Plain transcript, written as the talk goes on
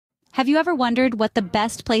Have you ever wondered what the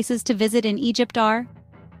best places to visit in Egypt are?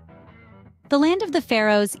 The land of the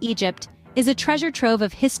pharaohs, Egypt, is a treasure trove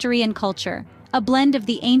of history and culture, a blend of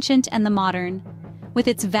the ancient and the modern. With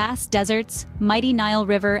its vast deserts, mighty Nile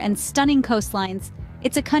River, and stunning coastlines,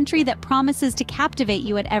 it's a country that promises to captivate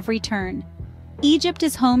you at every turn. Egypt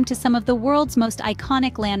is home to some of the world's most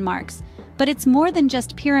iconic landmarks, but it's more than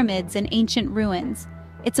just pyramids and ancient ruins.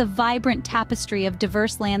 It's a vibrant tapestry of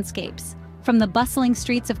diverse landscapes, from the bustling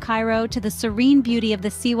streets of Cairo to the serene beauty of the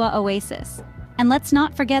Siwa oasis. And let's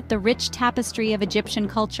not forget the rich tapestry of Egyptian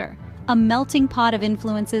culture, a melting pot of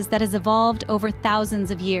influences that has evolved over thousands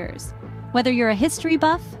of years. Whether you're a history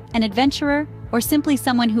buff, an adventurer, or simply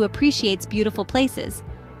someone who appreciates beautiful places,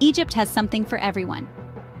 Egypt has something for everyone.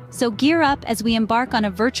 So gear up as we embark on a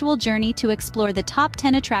virtual journey to explore the top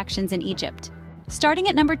 10 attractions in Egypt. Starting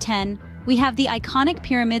at number 10, we have the iconic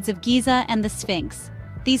pyramids of Giza and the Sphinx.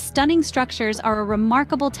 These stunning structures are a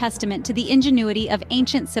remarkable testament to the ingenuity of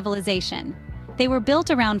ancient civilization. They were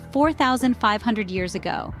built around 4,500 years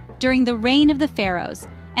ago, during the reign of the pharaohs,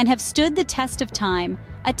 and have stood the test of time,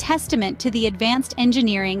 a testament to the advanced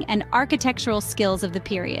engineering and architectural skills of the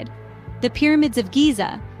period. The pyramids of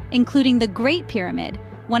Giza, including the Great Pyramid,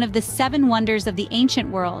 one of the 7 wonders of the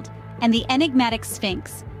ancient world, and the enigmatic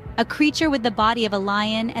Sphinx, a creature with the body of a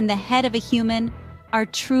lion and the head of a human, are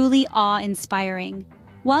truly awe-inspiring.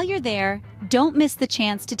 While you're there, don't miss the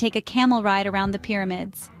chance to take a camel ride around the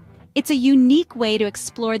pyramids. It's a unique way to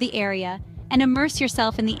explore the area and immerse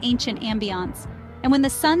yourself in the ancient ambiance. And when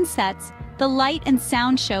the sun sets, the light and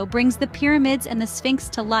sound show brings the pyramids and the Sphinx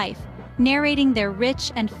to life, narrating their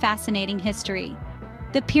rich and fascinating history.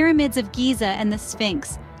 The pyramids of Giza and the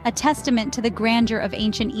Sphinx, a testament to the grandeur of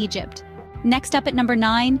ancient Egypt. Next up at number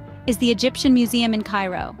 9 is the Egyptian Museum in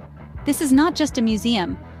Cairo. This is not just a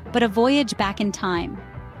museum, but a voyage back in time.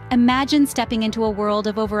 Imagine stepping into a world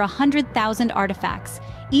of over 100,000 artifacts,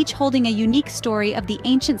 each holding a unique story of the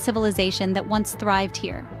ancient civilization that once thrived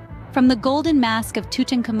here. From the golden mask of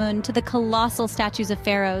Tutankhamun to the colossal statues of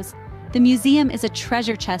pharaohs, the museum is a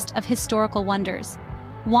treasure chest of historical wonders.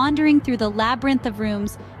 Wandering through the labyrinth of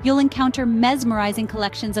rooms, you'll encounter mesmerizing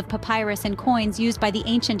collections of papyrus and coins used by the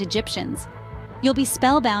ancient Egyptians. You'll be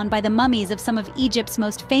spellbound by the mummies of some of Egypt's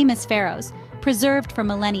most famous pharaohs, preserved for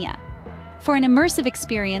millennia. For an immersive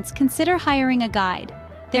experience, consider hiring a guide.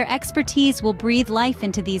 Their expertise will breathe life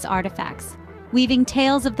into these artifacts, weaving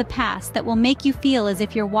tales of the past that will make you feel as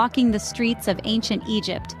if you're walking the streets of ancient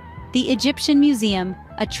Egypt. The Egyptian Museum,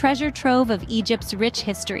 a treasure trove of Egypt's rich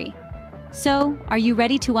history. So, are you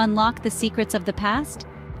ready to unlock the secrets of the past?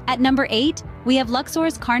 At number 8, we have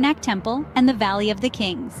Luxor's Karnak Temple and the Valley of the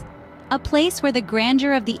Kings. A place where the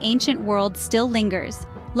grandeur of the ancient world still lingers,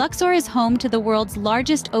 Luxor is home to the world's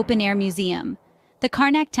largest open-air museum. The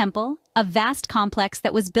Karnak Temple, a vast complex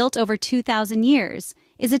that was built over 2,000 years,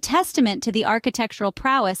 is a testament to the architectural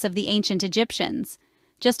prowess of the ancient Egyptians.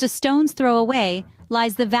 Just a stone's throw away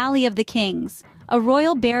lies the Valley of the Kings, a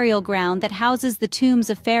royal burial ground that houses the tombs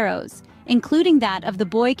of pharaohs, including that of the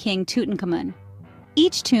boy king Tutankhamun.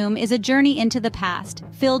 Each tomb is a journey into the past,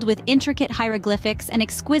 filled with intricate hieroglyphics and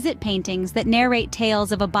exquisite paintings that narrate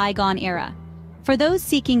tales of a bygone era. For those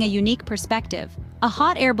seeking a unique perspective, a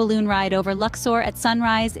hot air balloon ride over Luxor at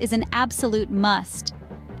sunrise is an absolute must.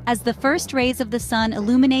 As the first rays of the sun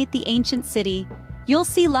illuminate the ancient city, you'll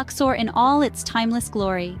see Luxor in all its timeless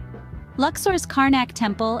glory. Luxor's Karnak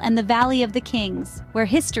Temple and the Valley of the Kings, where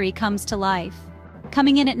history comes to life.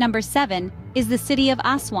 Coming in at number 7 is the city of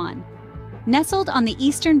Aswan. Nestled on the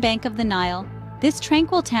eastern bank of the Nile, this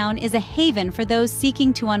tranquil town is a haven for those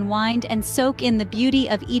seeking to unwind and soak in the beauty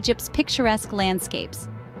of Egypt's picturesque landscapes.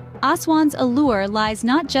 Aswan's allure lies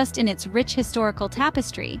not just in its rich historical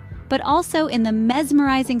tapestry, but also in the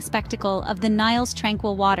mesmerizing spectacle of the Nile's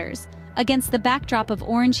tranquil waters, against the backdrop of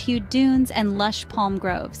orange-hued dunes and lush palm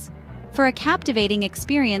groves. For a captivating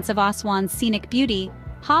experience of Aswan's scenic beauty,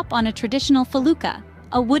 hop on a traditional felucca,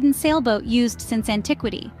 a wooden sailboat used since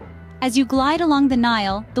antiquity. As you glide along the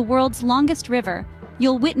Nile, the world's longest river,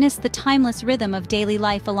 you'll witness the timeless rhythm of daily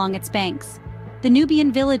life along its banks. The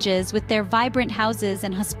Nubian villages, with their vibrant houses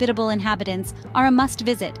and hospitable inhabitants, are a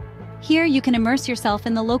must-visit. Here you can immerse yourself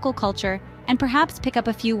in the local culture and perhaps pick up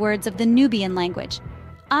a few words of the Nubian language.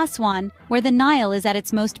 Aswan, where the Nile is at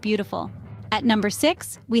its most beautiful. At number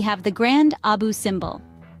 6, we have the Grand Abu Simbel.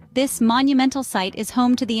 This monumental site is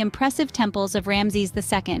home to the impressive temples of Ramses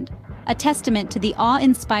II, a testament to the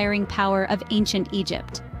awe-inspiring power of ancient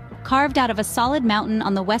Egypt. Carved out of a solid mountain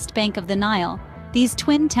on the west bank of the Nile, these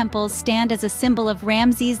twin temples stand as a symbol of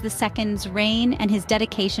Ramses II's reign and his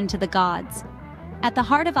dedication to the gods. At the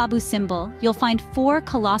heart of Abu Simbel, you'll find 4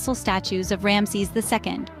 colossal statues of Ramses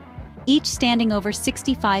II. each standing over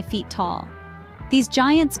 65 feet tall. These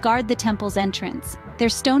giants guard the temple's entrance, their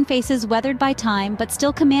stone faces weathered by time but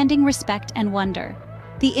still commanding respect and wonder.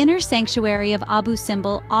 The inner sanctuary of Abu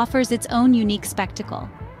Simbel offers its own unique spectacle.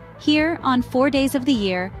 Here, on 4 days of the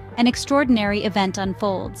year, an extraordinary event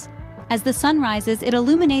unfolds. As the sun rises, it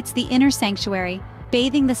illuminates the inner sanctuary,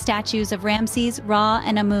 bathing the statues of Ramses, Ra,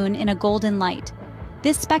 and Amun in a golden light.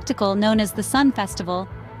 This spectacle, known as the Sun Festival,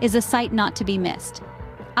 is a sight not to be missed.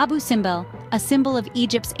 Abu Simbel, a symbol of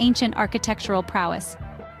Egypt's ancient architectural prowess.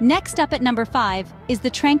 Next up at number 5 is the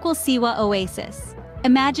tranquil Siwa oasis.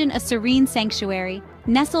 Imagine a serene sanctuary,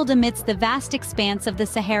 nestled amidst the vast expanse of the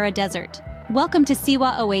Sahara Desert. Welcome to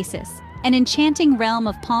Siwa Oasis, an enchanting realm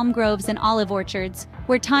of palm groves and olive orchards,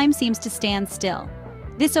 where time seems to stand still.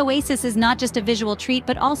 This oasis is not just a visual treat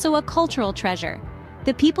but also a cultural treasure.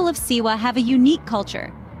 The people of Siwa have a unique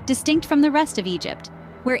culture, distinct from the rest of Egypt,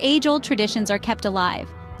 where age-old traditions are kept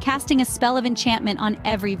alive, casting a spell of enchantment on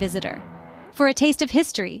every visitor. For a taste of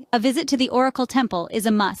history, a visit to the Oracle Temple is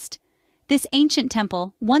a must. This ancient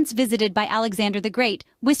temple, once visited by Alexander the Great,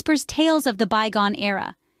 whispers tales of the bygone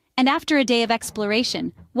era. And after a day of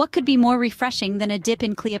exploration, what could be more refreshing than a dip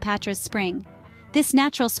in Cleopatra's spring? This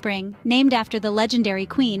natural spring, named after the legendary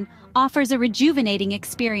queen, offers a rejuvenating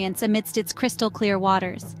experience amidst its crystal-clear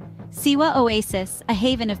waters. Siwa Oasis, a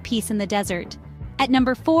haven of peace in the desert. At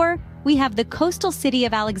number 4, we have the coastal city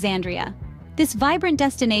of Alexandria. This vibrant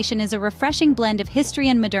destination is a refreshing blend of history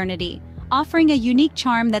and modernity, offering a unique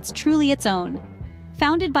charm that's truly its own.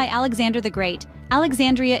 Founded by Alexander the Great,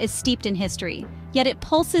 Alexandria is steeped in history, yet it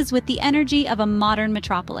pulses with the energy of a modern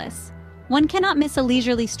metropolis. One cannot miss a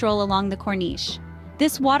leisurely stroll along the Corniche.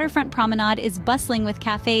 This waterfront promenade is bustling with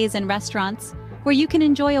cafes and restaurants, where you can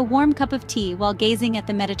enjoy a warm cup of tea while gazing at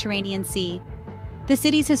the Mediterranean Sea. The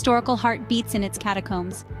city's historical heart beats in its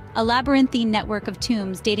catacombs, a labyrinthine network of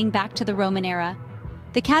tombs dating back to the Roman era.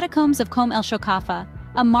 The catacombs of Kom el Shokafa,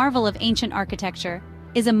 a marvel of ancient architecture,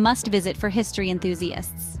 is a must-visit for history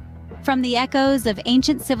enthusiasts. From the echoes of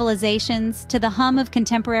ancient civilizations to the hum of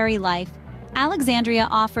contemporary life, Alexandria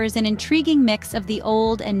offers an intriguing mix of the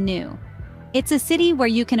old and new. It's a city where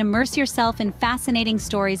you can immerse yourself in fascinating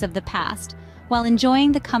stories of the past, while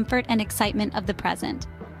enjoying the comfort and excitement of the present.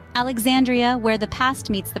 Alexandria, where the past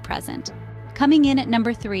meets the present. Coming in at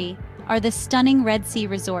number 3 are the stunning Red Sea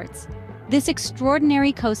resorts. This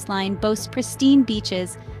extraordinary coastline boasts pristine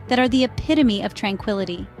beaches that are the epitome of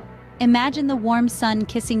tranquility. Imagine the warm sun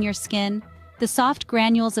kissing your skin, the soft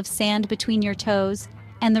granules of sand between your toes,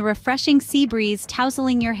 and the refreshing sea breeze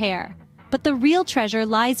tousling your hair. But the real treasure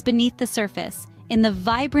lies beneath the surface, in the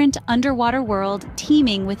vibrant underwater world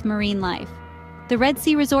teeming with marine life. The Red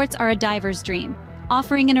Sea resorts are a diver's dream,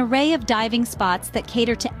 offering an array of diving spots that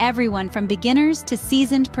cater to everyone from beginners to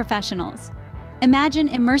seasoned professionals. Imagine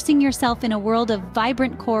immersing yourself in a world of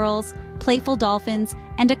vibrant corals, playful dolphins,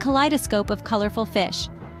 and a kaleidoscope of colorful fish.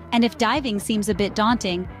 And if diving seems a bit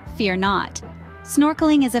daunting, fear not.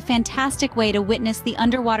 Snorkeling is a fantastic way to witness the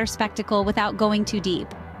underwater spectacle without going too deep.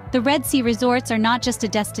 The Red Sea resorts are not just a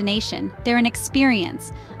destination, they're an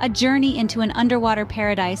experience, a journey into an underwater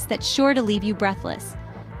paradise that's sure to leave you breathless.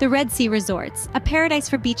 The Red Sea resorts, a paradise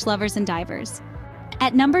for beach lovers and divers.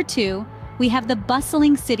 At number 2, we have the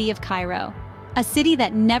bustling city of Cairo. A city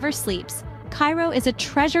that never sleeps, Cairo is a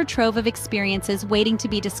treasure trove of experiences waiting to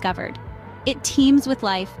be discovered. It teems with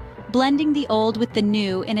life, blending the old with the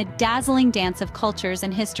new in a dazzling dance of cultures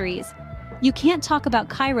and histories. You can't talk about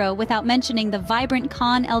Cairo without mentioning the vibrant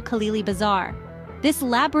Khan el Khalili Bazaar. This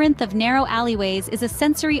labyrinth of narrow alleyways is a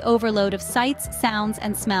sensory overload of sights, sounds,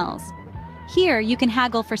 and smells. Here, you can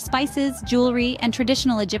haggle for spices, jewelry, and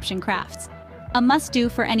traditional Egyptian crafts. A must-do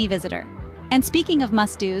for any visitor. And speaking of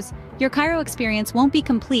must-dos, your Cairo experience won't be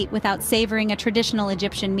complete without savoring a traditional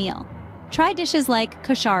Egyptian meal. Try dishes like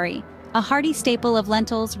koshari, a hearty staple of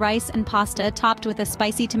lentils, rice, and pasta topped with a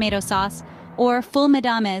spicy tomato sauce, or ful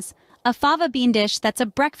medames, a fava bean dish that's a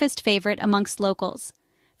breakfast favorite amongst locals.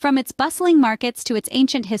 From its bustling markets to its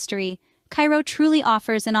ancient history, Cairo truly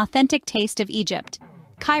offers an authentic taste of Egypt.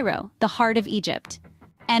 Cairo, the heart of Egypt.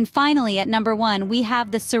 And finally, at number 1, we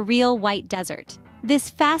have the surreal White Desert. This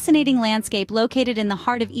fascinating landscape located in the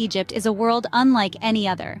heart of Egypt is a world unlike any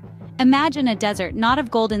other. Imagine a desert not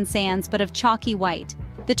of golden sands but of chalky white.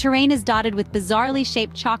 The terrain is dotted with bizarrely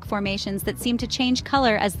shaped chalk formations that seem to change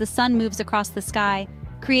color as the sun moves across the sky,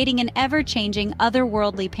 creating an ever-changing,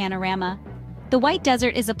 otherworldly panorama. The White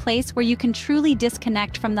Desert is a place where you can truly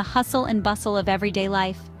disconnect from the hustle and bustle of everyday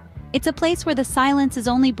life. It's a place where the silence is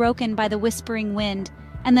only broken by the whispering wind,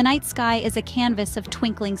 and the night sky is a canvas of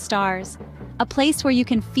twinkling stars. A place where you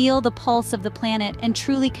can feel the pulse of the planet and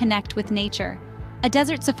truly connect with nature. A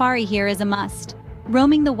desert safari here is a must.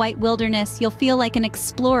 Roaming the white wilderness, you'll feel like an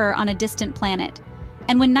explorer on a distant planet.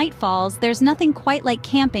 And when night falls, there's nothing quite like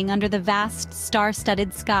camping under the vast,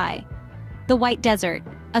 star-studded sky. The White Desert,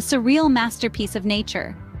 a surreal masterpiece of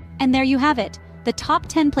nature. And there you have it, the top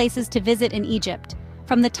 10 places to visit in Egypt.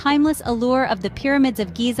 From the timeless allure of the pyramids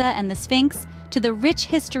of Giza and the Sphinx, to the rich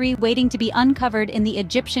history waiting to be uncovered in the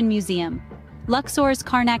Egyptian Museum. Luxor's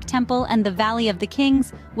Karnak Temple and the Valley of the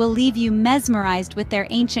Kings will leave you mesmerized with their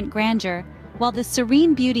ancient grandeur, while the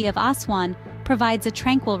serene beauty of Aswan provides a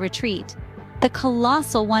tranquil retreat. The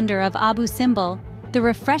colossal wonder of Abu Simbel, the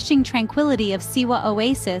refreshing tranquility of Siwa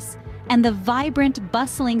oasis, and the vibrant,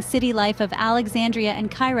 bustling city life of Alexandria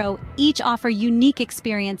and Cairo each offer unique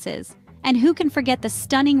experiences. And who can forget the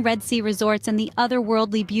stunning Red Sea resorts and the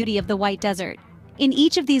otherworldly beauty of the White Desert? In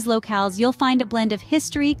each of these locales, you'll find a blend of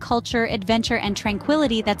history, culture, adventure, and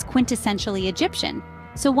tranquility that's quintessentially Egyptian.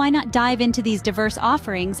 So why not dive into these diverse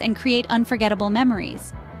offerings and create unforgettable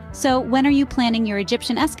memories? So when are you planning your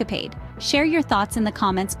Egyptian escapade? Share your thoughts in the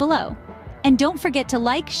comments below. And don't forget to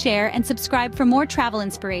like, share, and subscribe for more travel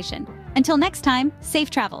inspiration. Until next time,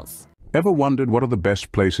 safe travels. Ever wondered what are the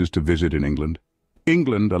best places to visit in England?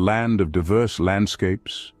 England, a land of diverse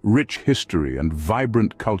landscapes, rich history, and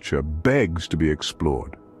vibrant culture, begs to be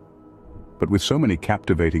explored. But with so many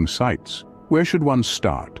captivating sights, where should one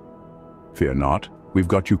start? Fear not, we've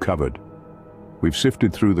got you covered. We've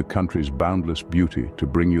sifted through the country's boundless beauty to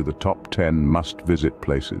bring you the top 10 must-visit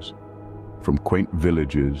places. From quaint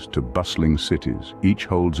villages to bustling cities, each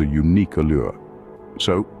holds a unique allure.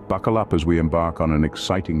 So, buckle up as we embark on an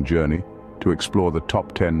exciting journey to explore the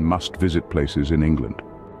top 10 must-visit places in England.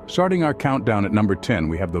 Starting our countdown at number 10,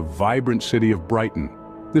 we have the vibrant city of Brighton.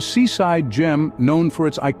 The seaside gem, known for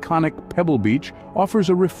its iconic Pebble Beach, offers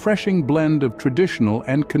a refreshing blend of traditional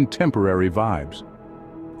and contemporary vibes.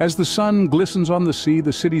 As the sun glistens on the sea,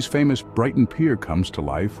 the city's famous Brighton Pier comes to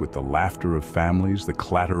life with the laughter of families, the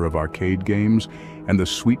clatter of arcade games, and the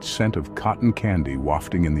sweet scent of cotton candy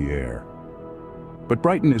wafting in the air. But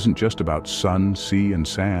Brighton isn't just about sun, sea, and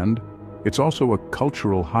sand. It's also a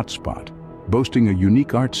cultural hotspot, boasting a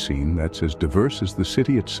unique art scene that's as diverse as the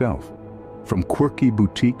city itself. From quirky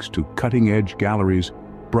boutiques to cutting-edge galleries,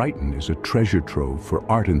 Brighton is a treasure trove for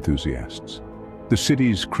art enthusiasts. The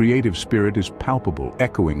city's creative spirit is palpable,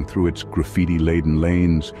 echoing through its graffiti-laden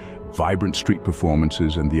lanes, vibrant street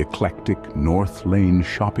performances, and the eclectic North Lane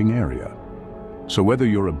shopping area. So whether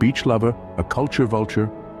you're a beach lover, a culture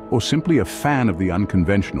vulture, or simply a fan of the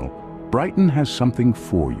unconventional, Brighton has something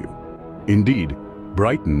for you. Indeed,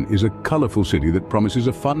 Brighton is a colorful city that promises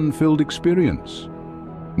a fun-filled experience.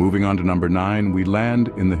 Moving on to number 9, we land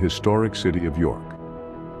in the historic city of York.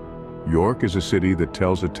 York is a city that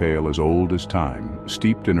tells a tale as old as time,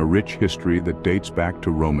 steeped in a rich history that dates back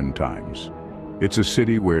to Roman times. It's a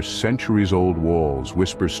city where centuries-old walls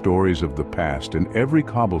whisper stories of the past, and every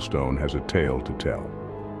cobblestone has a tale to tell.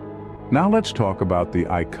 Now let's talk about the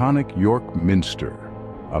iconic York Minster,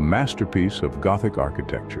 a masterpiece of Gothic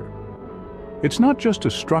architecture. It's not just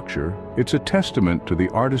a structure, it's a testament to the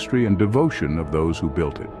artistry and devotion of those who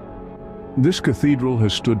built it. This cathedral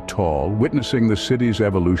has stood tall, witnessing the city's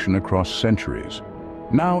evolution across centuries.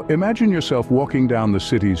 Now, imagine yourself walking down the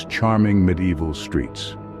city's charming medieval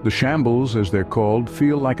streets. The shambles, as they're called,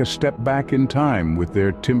 feel like a step back in time with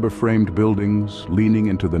their timber-framed buildings leaning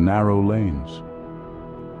into the narrow lanes.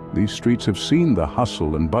 These streets have seen the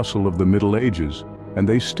hustle and bustle of the Middle Ages, and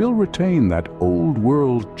they still retain that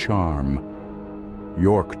old-world charm.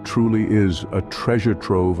 York truly is a treasure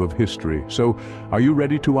trove of history, so are you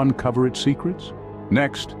ready to uncover its secrets?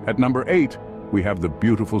 Next, at number 8, we have the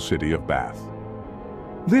beautiful city of Bath.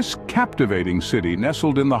 This captivating city,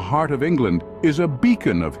 nestled in the heart of England, is a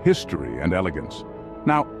beacon of history and elegance.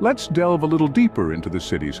 Now, let's delve a little deeper into the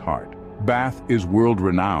city's heart. Bath is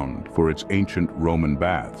world-renowned for its ancient Roman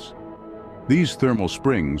baths. These thermal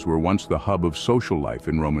springs were once the hub of social life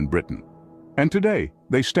in Roman Britain. And today,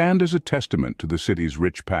 they stand as a testament to the city's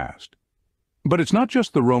rich past. But it's not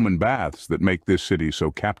just the Roman baths that make this city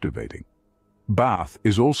so captivating. Bath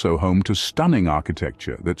is also home to stunning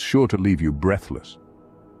architecture that's sure to leave you breathless.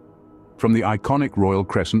 From the iconic Royal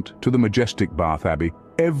Crescent to the majestic Bath Abbey,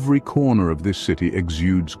 every corner of this city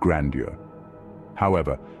exudes grandeur.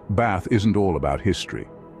 However, Bath isn't all about history.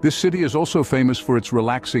 This city is also famous for its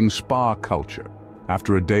relaxing spa culture.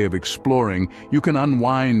 After a day of exploring, you can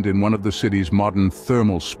unwind in one of the city's modern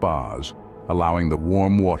thermal spas, allowing the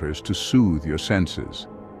warm waters to soothe your senses.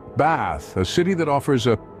 Bath, a city that offers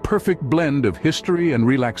a perfect blend of history and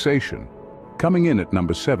relaxation. Coming in at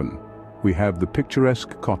number 7, we have the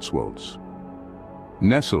picturesque Cotswolds.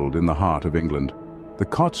 Nestled in the heart of England, The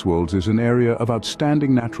Cotswolds is an area of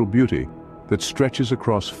outstanding natural beauty that stretches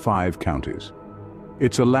across 5 counties.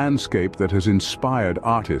 It's a landscape that has inspired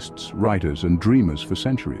artists, writers, and dreamers for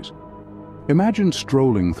centuries. Imagine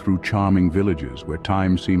strolling through charming villages where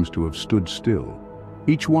time seems to have stood still,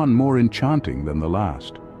 each one more enchanting than the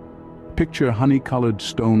last. Picture honey-colored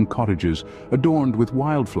stone cottages adorned with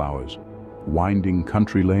wildflowers, winding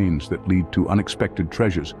country lanes that lead to unexpected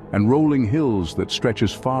treasures, and rolling hills that stretch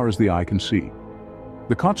as far as the eye can see.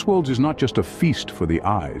 The Cotswolds is not just a feast for the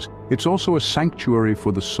eyes, it's also a sanctuary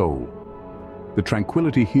for the soul. The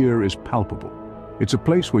tranquility here is palpable. It's a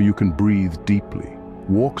place where you can breathe deeply,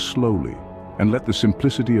 walk slowly, and let the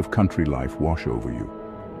simplicity of country life wash over you.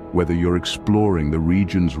 Whether you're exploring the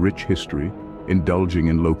region's rich history, indulging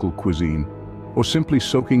in local cuisine, or simply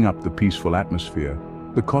soaking up the peaceful atmosphere,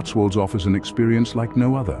 the Cotswolds offers an experience like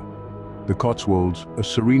no other. The Cotswolds, a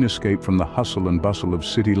serene escape from the hustle and bustle of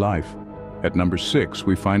city life. At number 6,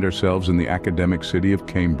 we find ourselves in the academic city of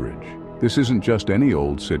Cambridge. This isn't just any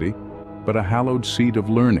old city, but a hallowed seat of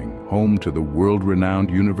learning, home to the world-renowned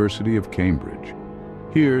University of Cambridge.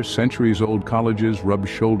 Here, centuries-old colleges rub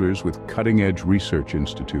shoulders with cutting-edge research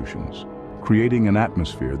institutions, creating an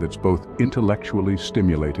atmosphere that's both intellectually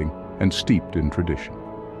stimulating and steeped in tradition.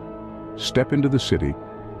 Step into the city,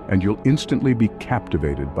 and you'll instantly be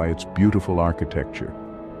captivated by its beautiful architecture.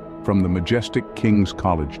 From the majestic King's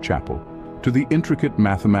College Chapel to the intricate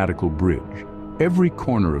mathematical bridge, every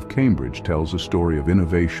corner of Cambridge tells a story of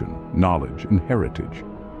innovation, knowledge, and heritage.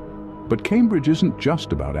 But Cambridge isn't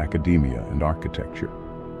just about academia and architecture.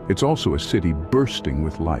 It's also a city bursting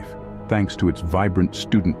with life, thanks to its vibrant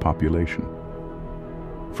student population.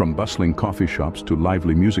 From bustling coffee shops to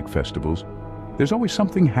lively music festivals, there's always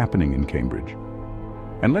something happening in Cambridge.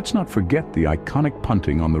 And let's not forget the iconic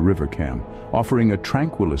punting on the River Cam, offering a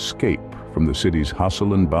tranquil escape from the city's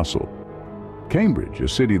hustle and bustle. Cambridge, a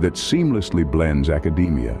city that seamlessly blends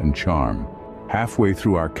academia and charm. Halfway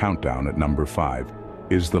through our countdown at number 5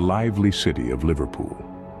 is the lively city of Liverpool.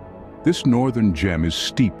 This northern gem is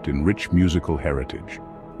steeped in rich musical heritage,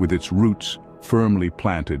 with its roots firmly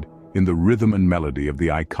planted in the rhythm and melody of the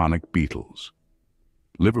iconic Beatles.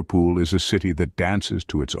 Liverpool is a city that dances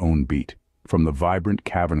to its own beat, from the vibrant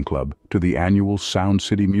Cavern Club to the annual Sound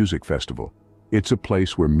City Music Festival. It's a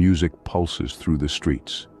place where music pulses through the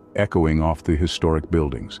streets, echoing off the historic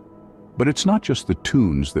buildings. But it's not just the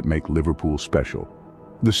tunes that make Liverpool special.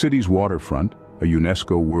 The city's waterfront, a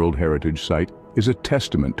UNESCO World Heritage Site, is a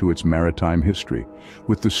testament to its maritime history,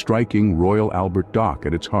 with the striking Royal Albert Dock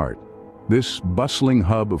at its heart. This bustling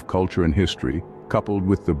hub of culture and history, coupled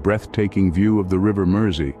with the breathtaking view of the River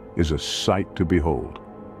Mersey, is a sight to behold.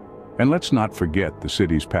 And let's not forget the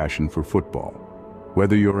city's passion for football.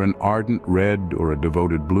 Whether you're an ardent red or a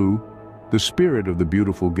devoted blue, the spirit of the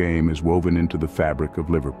beautiful game is woven into the fabric of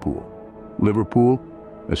Liverpool. Liverpool,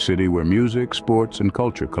 a city where music, sports, and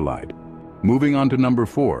culture collide. Moving on to number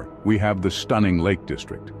 4, we have the stunning Lake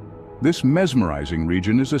District. This mesmerizing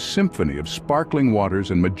region is a symphony of sparkling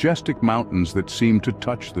waters and majestic mountains that seem to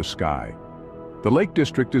touch the sky. The Lake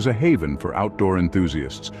District is a haven for outdoor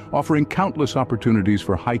enthusiasts, offering countless opportunities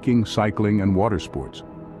for hiking, cycling, and water sports.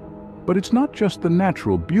 But it's not just the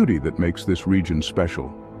natural beauty that makes this region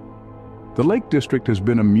special. The Lake District has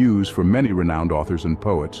been a muse for many renowned authors and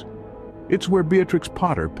poets. It's where Beatrix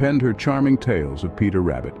Potter penned her charming tales of Peter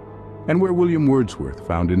Rabbit, and where William Wordsworth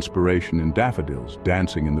found inspiration in daffodils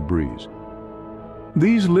dancing in the breeze.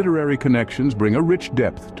 These literary connections bring a rich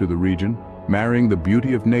depth to the region, marrying the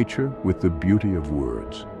beauty of nature with the beauty of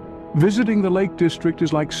words. Visiting the Lake District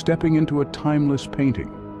is like stepping into a timeless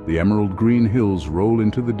painting. The emerald green hills roll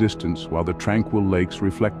into the distance while the tranquil lakes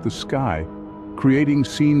reflect the sky, creating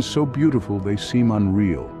scenes so beautiful they seem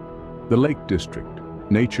unreal. The Lake District,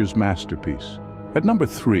 nature's masterpiece. At number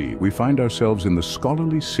 3, we find ourselves in the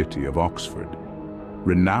scholarly city of Oxford.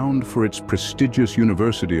 Renowned for its prestigious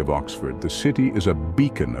University of Oxford, the city is a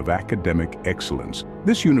beacon of academic excellence.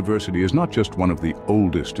 This university is not just one of the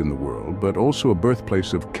oldest in the world, but also a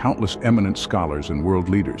birthplace of countless eminent scholars and world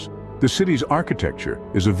leaders. The city's architecture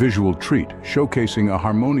is a visual treat, showcasing a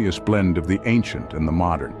harmonious blend of the ancient and the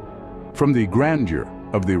modern. From the grandeur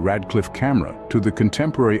of the Radcliffe Camera to the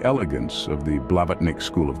contemporary elegance of the Blavatnik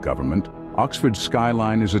School of Government, Oxford's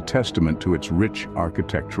skyline is a testament to its rich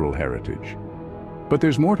architectural heritage. But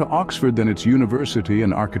there's more to Oxford than its university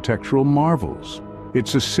and architectural marvels.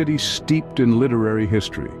 It's a city steeped in literary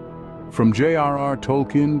history. From J.R.R.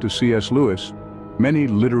 Tolkien to C.S. Lewis, many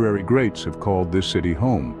literary greats have called this city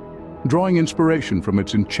home, drawing inspiration from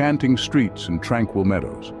its enchanting streets and tranquil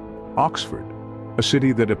meadows. Oxford, a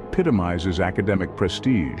city that epitomizes academic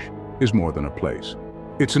prestige, is more than a place.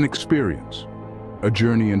 It's an experience. a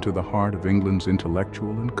journey into the heart of England's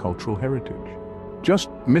intellectual and cultural heritage. Just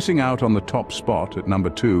missing out on the top spot at number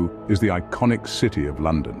 2 is the iconic city of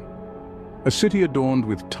London. A city adorned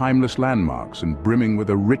with timeless landmarks and brimming with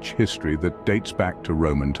a rich history that dates back to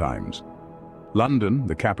Roman times. London,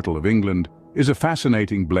 the capital of England, is a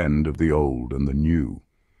fascinating blend of the old and the new.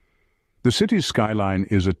 The city's skyline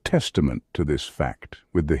is a testament to this fact,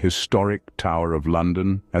 with the historic Tower of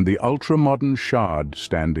London and the ultra-modern Shard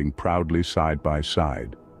standing proudly side by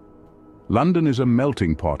side. London is a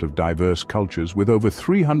melting pot of diverse cultures with over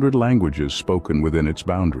 300 languages spoken within its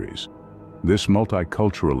boundaries. This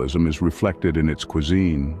multiculturalism is reflected in its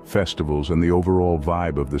cuisine, festivals, and the overall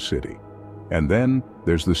vibe of the city. And then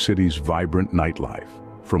there's the city's vibrant nightlife,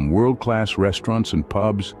 from world-class restaurants and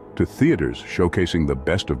pubs to theaters showcasing the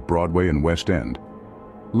best of Broadway and West End.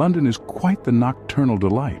 London is quite the nocturnal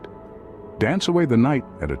delight. Dance away the night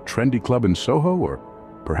at a trendy club in Soho, or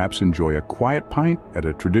perhaps enjoy a quiet pint at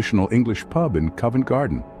a traditional English pub in Covent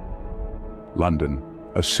Garden. London,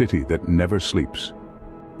 a city that never sleeps.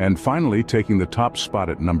 And finally, taking the top spot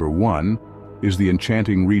at number 1 is the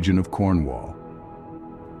enchanting region of Cornwall.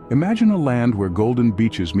 Imagine a land where golden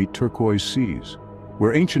beaches meet turquoise seas,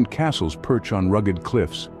 where ancient castles perch on rugged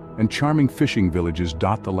cliffs and charming fishing villages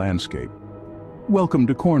dot the landscape. Welcome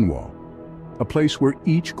to Cornwall, a place where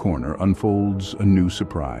each corner unfolds a new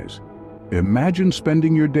surprise. Imagine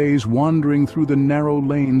spending your days wandering through the narrow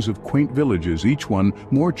lanes of quaint villages, each one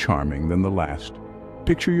more charming than the last.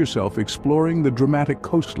 Picture yourself exploring the dramatic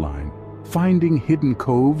coastline, finding hidden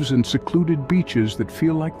coves and secluded beaches that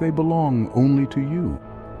feel like they belong only to you.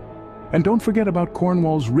 And don't forget about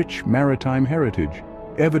Cornwall's rich maritime heritage,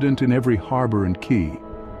 evident in every harbor and quay.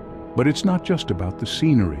 But it's not just about the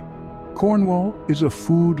scenery. Cornwall is a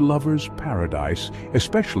food lover's paradise,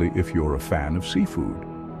 especially if you're a fan of seafood.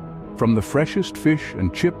 From the freshest fish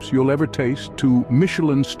and chips you'll ever taste to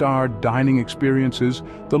Michelin-starred dining experiences,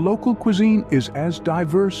 the local cuisine is as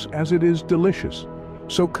diverse as it is delicious.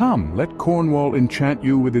 So come, let Cornwall enchant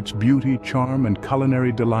you with its beauty, charm, and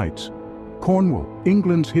culinary delights. Cornwall,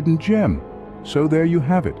 England's hidden gem. So there you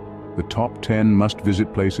have it, the top 10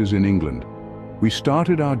 must-visit places in England. We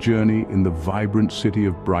started our journey in the vibrant city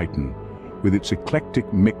of Brighton, with its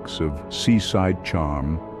eclectic mix of seaside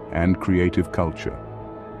charm and creative culture.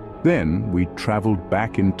 Then we traveled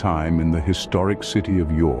back in time in the historic city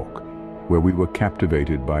of York, where we were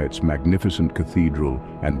captivated by its magnificent cathedral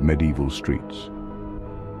and medieval streets.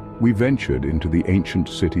 We ventured into the ancient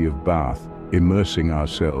city of Bath, immersing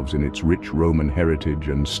ourselves in its rich Roman heritage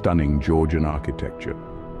and stunning Georgian architecture.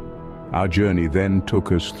 Our journey then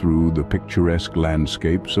took us through the picturesque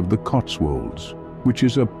landscapes of the Cotswolds, which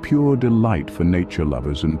is a pure delight for nature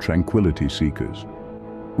lovers and tranquility seekers.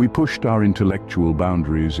 We pushed our intellectual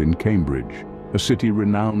boundaries in Cambridge, a city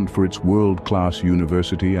renowned for its world-class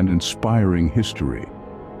university and inspiring history.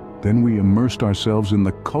 Then we immersed ourselves in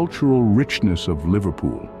the cultural richness of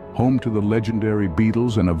Liverpool, home to the legendary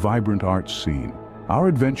Beatles and a vibrant arts scene. Our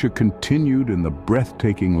adventure continued in the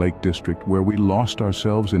breathtaking Lake District, where we lost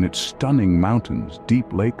ourselves in its stunning mountains,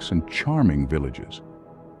 deep lakes, and charming villages.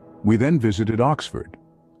 We then visited Oxford,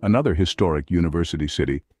 another historic university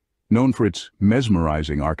city, known for its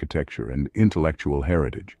mesmerizing architecture and intellectual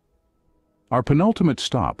heritage. Our penultimate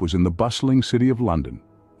stop was in the bustling city of London,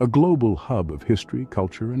 a global hub of history,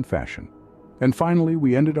 culture, and fashion. And finally,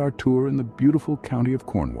 we ended our tour in the beautiful county of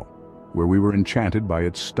Cornwall, where we were enchanted by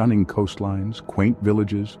its stunning coastlines, quaint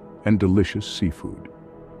villages, and delicious seafood.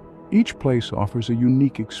 Each place offers a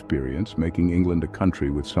unique experience, making England a country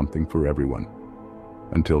with something for everyone.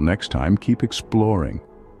 Until next time, keep exploring.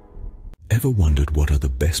 Ever wondered what are the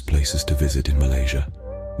best places to visit in Malaysia?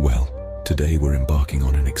 Well, today we're embarking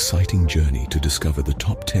on an exciting journey to discover the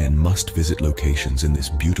top 10 must-visit locations in this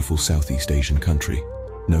beautiful Southeast Asian country.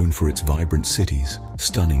 Known for its vibrant cities,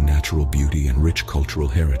 stunning natural beauty, and rich cultural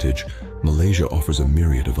heritage, Malaysia offers a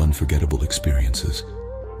myriad of unforgettable experiences.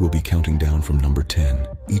 We'll be counting down from number 10,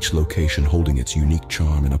 each location holding its unique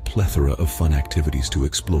charm and a plethora of fun activities to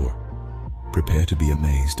explore. Prepare to be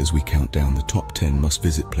amazed as we count down the top 10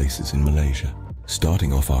 must-visit places in Malaysia.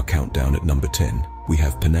 Starting off our countdown at number 10, we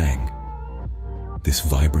have Penang. This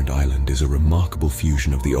vibrant island is a remarkable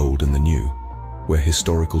fusion of the old and the new, where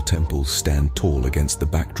historical temples stand tall against the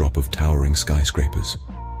backdrop of towering skyscrapers.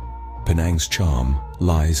 Penang's charm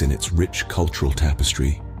lies in its rich cultural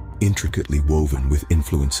tapestry, intricately woven with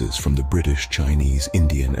influences from the British, Chinese,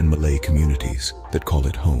 Indian, and Malay communities that call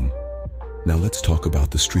it home. Now let's talk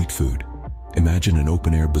about the street food. Imagine an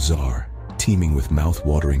open-air bazaar, teeming with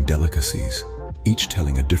mouth-watering delicacies, each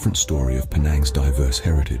telling a different story of Penang's diverse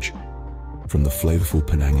heritage. From the flavorful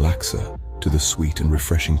Penang laksa to the sweet and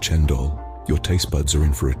refreshing chendol, your taste buds are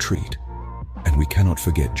in for a treat. And we cannot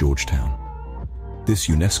forget Georgetown. This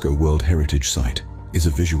UNESCO World Heritage Site is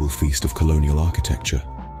a visual feast of colonial architecture,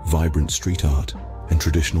 vibrant street art, and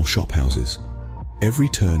traditional shophouses. Every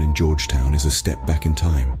turn in Georgetown is a step back in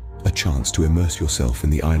time, a chance to immerse yourself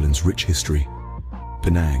in the island's rich history.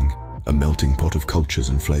 Penang, a melting pot of cultures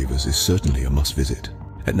and flavors, is certainly a must-visit.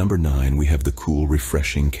 At number 9, we have the cool,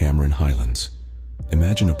 refreshing Cameron Highlands.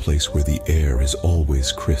 Imagine a place where the air is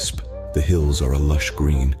always crisp, the hills are a lush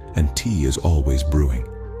green, and tea is always brewing.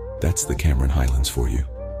 That's the Cameron Highlands for you.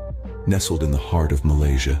 Nestled in the heart of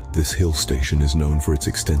Malaysia, this hill station is known for its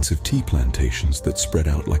extensive tea plantations that spread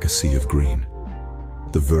out like a sea of green.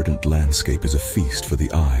 The verdant landscape is a feast for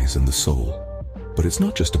the eyes and the soul. But it's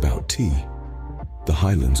not just about tea. The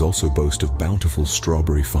highlands also boast of bountiful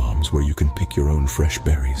strawberry farms where you can pick your own fresh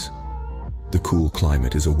berries. The cool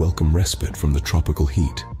climate is a welcome respite from the tropical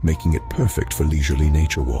heat, making it perfect for leisurely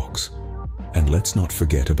nature walks. And let's not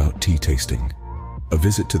forget about tea tasting. A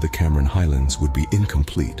visit to the Cameron Highlands would be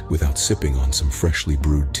incomplete without sipping on some freshly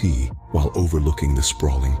brewed tea while overlooking the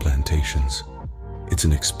sprawling plantations. It's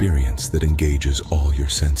an experience that engages all your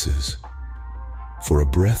senses. For a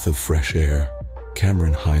breath of fresh air,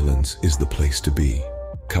 Cameron Highlands is the place to be.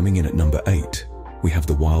 Coming in at number 8, we have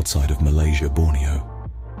the wild side of Malaysia, Borneo.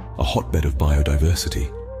 A hotbed of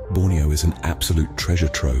biodiversity, Borneo is an absolute treasure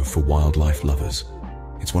trove for wildlife lovers.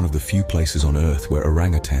 It's one of the few places on Earth where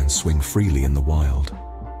orangutans swing freely in the wild.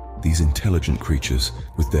 These intelligent creatures,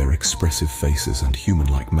 with their expressive faces and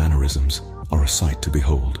human-like mannerisms, are a sight to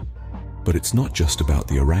behold. But it's not just about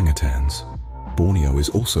the orangutans. Borneo is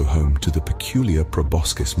also home to the peculiar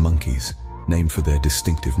proboscis monkeys, named for their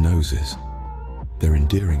distinctive noses. Their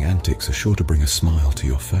endearing antics are sure to bring a smile to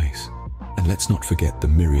your face. And let's not forget the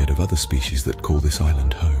myriad of other species that call this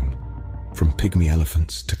island home. From pygmy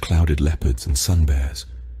elephants to clouded leopards and sun bears,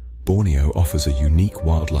 Borneo offers a unique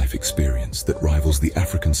wildlife experience that rivals the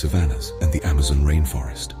African savannas and the Amazon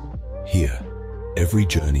rainforest. Here, every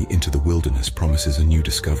journey into the wilderness promises a new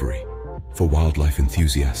discovery. For wildlife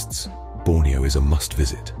enthusiasts, Borneo is a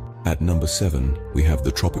must-visit. At number 7, we have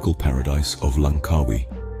the tropical paradise of Langkawi.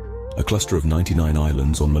 A cluster of 99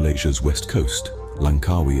 islands on Malaysia's west coast,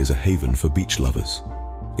 Langkawi is a haven for beach lovers.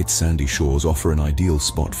 Its sandy shores offer an ideal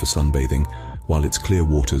spot for sunbathing, while its clear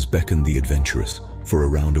waters beckon the adventurous for a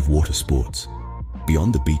round of water sports.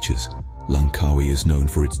 Beyond the beaches, Langkawi is known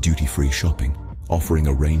for its duty-free shopping, offering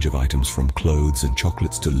a range of items from clothes and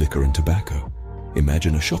chocolates to liquor and tobacco.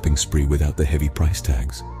 Imagine a shopping spree without the heavy price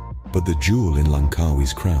tags. But the jewel in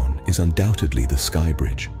Langkawi's crown is undoubtedly the Sky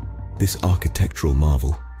Bridge. This architectural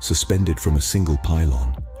marvel, suspended from a single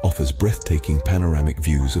pylon, offers breathtaking panoramic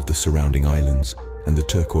views of the surrounding islands and the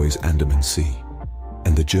turquoise Andaman Sea.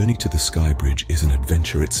 And the journey to the Sky Bridge is an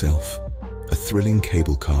adventure itself, a thrilling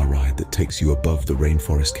cable car ride that takes you above the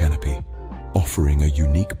rainforest canopy, offering a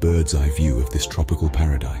unique bird's-eye view of this tropical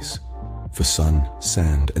paradise. For sun,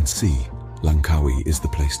 sand, and sea, Langkawi is the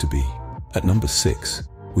place to be. At number 6,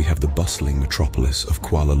 we have the bustling metropolis of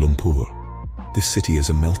Kuala Lumpur. This city is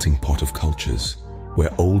a melting pot of cultures,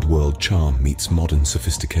 where old-world charm meets modern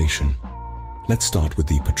sophistication. Let's start with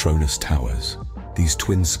the Petronas Towers. These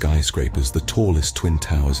twin skyscrapers, the tallest twin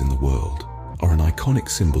towers in the world, are an iconic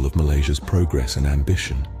symbol of Malaysia's progress and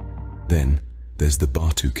ambition. Then, there's the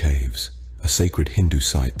Batu Caves, a sacred Hindu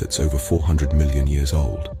site that's over 400 million years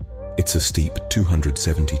old. It's a steep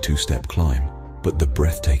 272-step climb, but the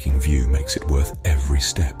breathtaking view makes it worth every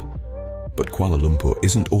step. But Kuala Lumpur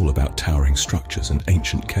isn't all about towering structures and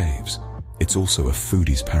ancient caves. It's also a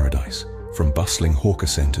foodie's paradise, from bustling hawker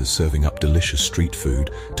centers serving up delicious street food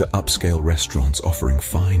to upscale restaurants offering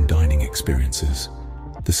fine dining experiences.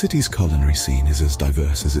 The city's culinary scene is as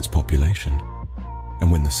diverse as its population.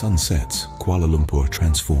 And when the sun sets, Kuala Lumpur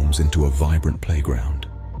transforms into a vibrant playground.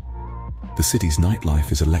 The city's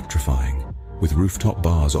nightlife is electrifying, with rooftop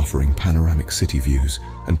bars offering panoramic city views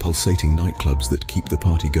and pulsating nightclubs that keep the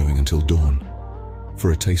party going until dawn.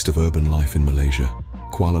 For a taste of urban life in Malaysia,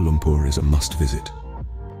 Kuala Lumpur is a must-visit.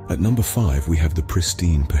 At number 5, we have the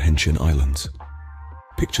pristine Perhentian Islands.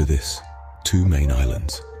 Picture this: 2 main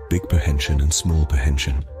islands, Big Perhentian and Small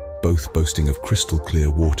Perhentian, both boasting of crystal-clear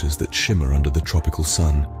waters that shimmer under the tropical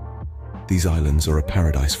sun. These islands are a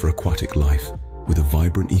paradise for aquatic life, with a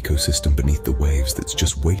vibrant ecosystem beneath the waves that's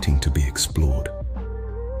just waiting to be explored.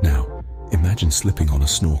 Now, imagine slipping on a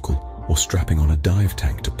snorkel or strapping on a dive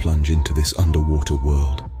tank to plunge into this underwater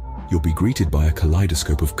world. You'll be greeted by a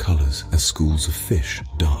kaleidoscope of colors as schools of fish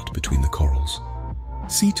dart between the corals.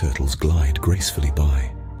 Sea turtles glide gracefully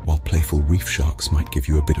by, while playful reef sharks might give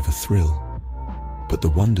you a bit of a thrill. But the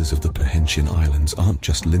wonders of the Perhentian Islands aren't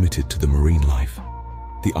just limited to the marine life.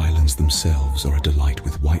 The islands themselves are a delight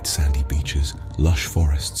with white sandy beaches, lush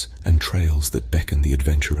forests, and trails that beckon the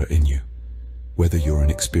adventurer in you. Whether you're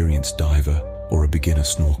an experienced diver or a beginner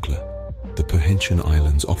snorkeler, the Perhentian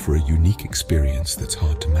Islands offer a unique experience that's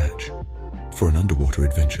hard to match. For an underwater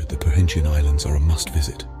adventure, the Perhentian Islands are a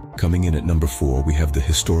must-visit. Coming in at number 4, we have the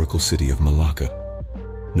historical city of Malacca.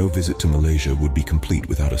 No visit to Malaysia would be complete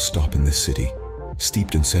without a stop in this city,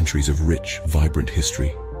 steeped in centuries of rich, vibrant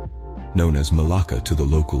history. Known as Malacca to the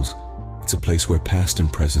locals, it's a place where past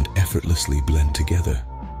and present effortlessly blend together.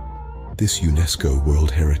 This UNESCO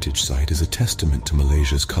World Heritage Site is a testament to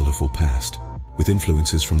Malaysia's colorful past, with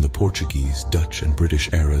influences from the Portuguese, Dutch, and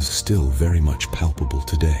British eras still very much palpable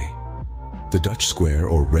today. The Dutch Square,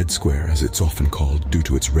 or Red Square as it's often called due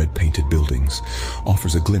to its red-painted buildings,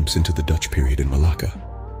 offers a glimpse into the Dutch period in Malacca.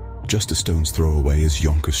 Just a stone's throw away is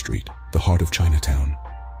Yonker Street, the heart of Chinatown,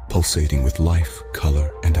 pulsating with life,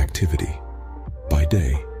 color, and activity. By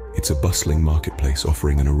day, it's a bustling marketplace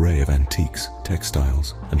offering an array of antiques,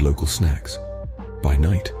 textiles, and local snacks. By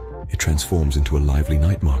night, it transforms into a lively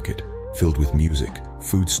night market, filled with music,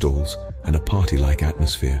 food stalls, and a party-like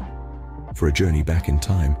atmosphere. For a journey back in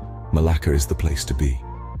time, Malacca is the place to be.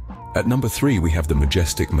 At number 3, we have the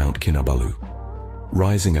majestic Mount Kinabalu.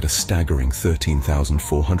 Rising at a staggering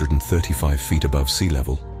 13,435 feet above sea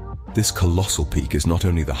level, this colossal peak is not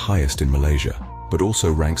only the highest in Malaysia, but also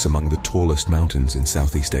ranks among the tallest mountains in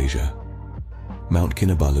Southeast Asia. Mount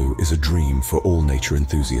Kinabalu is a dream for all nature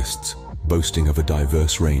enthusiasts, boasting of a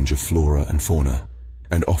diverse range of flora and fauna,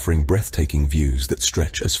 and offering breathtaking views that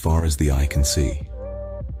stretch as far as the eye can see.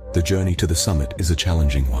 The journey to the summit is a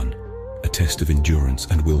challenging one, a test of endurance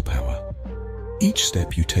and willpower. Each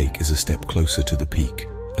step you take is a step closer to the peak,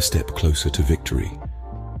 a step closer to victory.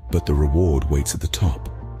 But the reward waits at the top,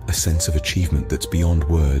 a sense of achievement that's beyond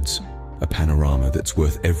words, a panorama that's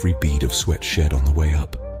worth every bead of sweat shed on the way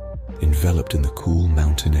up. Enveloped in the cool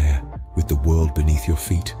mountain air, with the world beneath your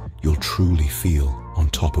feet, you'll truly feel on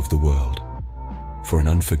top of the world. For an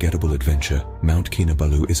unforgettable adventure, Mount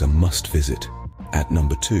Kinabalu is a must-visit. At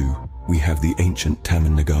number 2, we have the ancient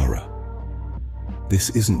Taman Negara. This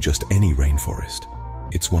isn't just any rainforest.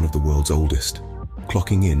 It's one of the world's oldest,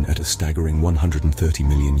 clocking in at a staggering 130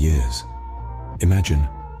 million years. Imagine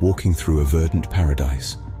walking through a verdant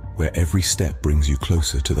paradise, where every step brings you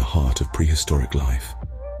closer to the heart of prehistoric life.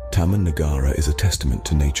 Taman Negara is a testament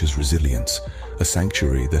to nature's resilience, a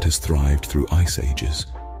sanctuary that has thrived through ice ages,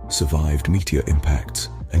 survived meteor impacts,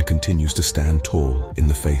 and continues to stand tall in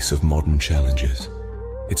the face of modern challenges.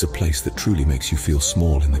 It's a place that truly makes you feel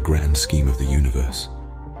small in the grand scheme of the universe.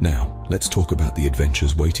 Now, let's talk about the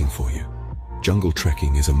adventures waiting for you. Jungle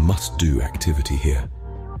trekking is a must-do activity here.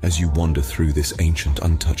 As you wander through this ancient,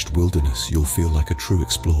 untouched wilderness, you'll feel like a true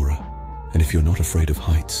explorer. And if you're not afraid of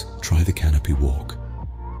heights, try the canopy walk.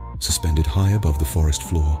 Suspended high above the forest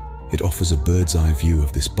floor, it offers a bird's-eye view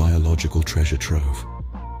of this biological treasure trove.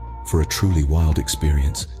 For a truly wild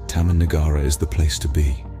experience, Taman Negara is the place to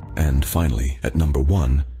be. And finally, at number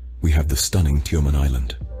 1, we have the stunning Tioman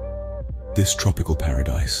Island. This tropical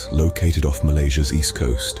paradise, located off Malaysia's east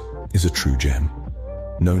coast, is a true gem.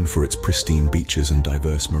 Known for its pristine beaches and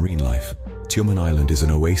diverse marine life, Tioman Island is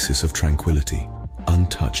an oasis of tranquility,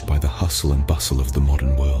 untouched by the hustle and bustle of the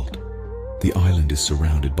modern world. The island is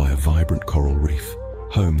surrounded by a vibrant coral reef,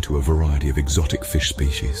 home to a variety of exotic fish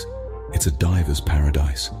species. It's a diver's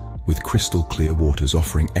paradise, with crystal clear waters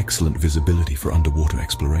offering excellent visibility for underwater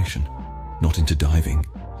exploration. Not into diving?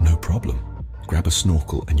 No problem. Grab a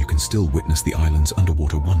snorkel and you can still witness the island's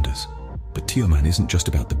underwater wonders. But Tioman isn't just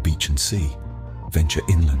about the beach and sea. Venture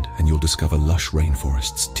inland and you'll discover lush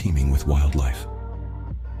rainforests teeming with wildlife.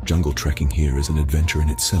 Jungle trekking here is an adventure in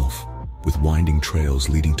itself, with winding trails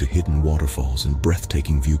leading to hidden waterfalls and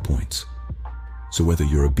breathtaking viewpoints. So whether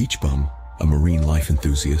you're a beach bum, a marine life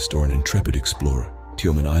enthusiast, or an intrepid explorer,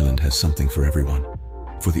 Tioman Island has something for everyone.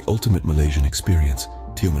 For the ultimate Malaysian experience,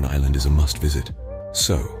 Tioman Island is a must-visit.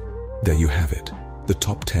 So, there you have it, the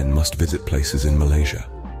top 10 must-visit places in Malaysia.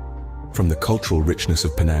 From the cultural richness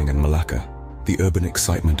of Penang and Malacca, the urban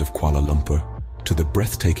excitement of Kuala Lumpur, to the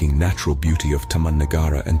breathtaking natural beauty of Taman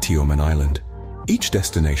Negara and Tioman Island, each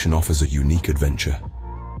destination offers a unique adventure.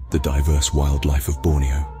 The diverse wildlife of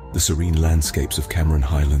Borneo, the serene landscapes of Cameron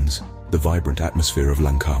Highlands, the vibrant atmosphere of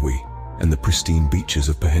Langkawi, and the pristine beaches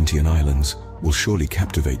of Perhentian Islands will surely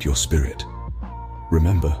captivate your spirit.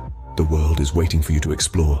 Remember, the world is waiting for you to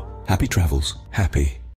explore. Happy travels, happy